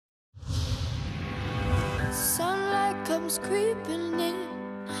comes creeping in,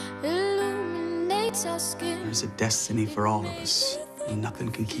 illuminates our skin. There's a destiny for all of us, and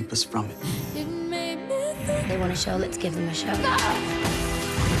nothing can keep us from it. It made me think. They want a show, let's give them a show.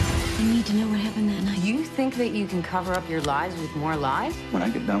 I need to know what happened that night. You think that you can cover up your lies with more lies? When I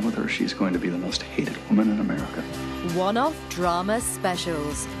get done with her, she's going to be the most hated woman in America. One-off drama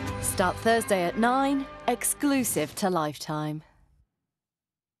specials. Start Thursday at 9, exclusive to Lifetime.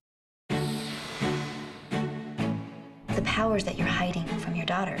 The powers that you're hiding from your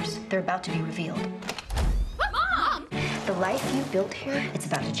daughters, they're about to be revealed. Mom! The life you built here, it's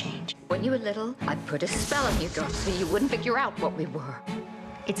about to change. When you were little, I put a spell on you girls so you wouldn't figure out what we were.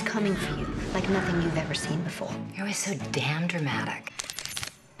 It's coming for you, like nothing you've ever seen before. You're always so damn dramatic.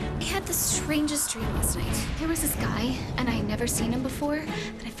 I had the strangest dream last night. There was this guy, and I had never seen him before,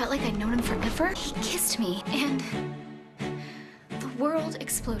 but I felt like I'd known him forever. He kissed me, and the world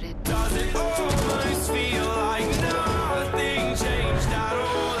exploded. Does it almost feel like nothing changed at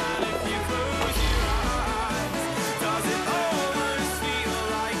all? And if you close your eyes, does it almost feel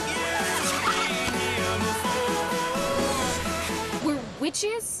like you've been here before? We're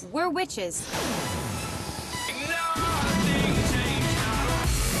witches? We're witches. Nothing changed at all.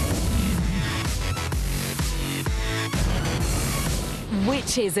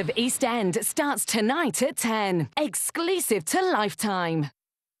 Witches of East End starts tonight at 10, exclusive to Lifetime.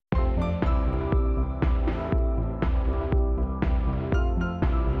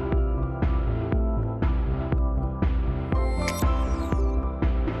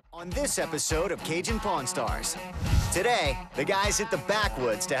 On this episode of Cajun Pawn Stars. Today, the guys hit the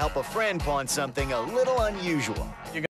backwoods to help a friend pawn something a little unusual.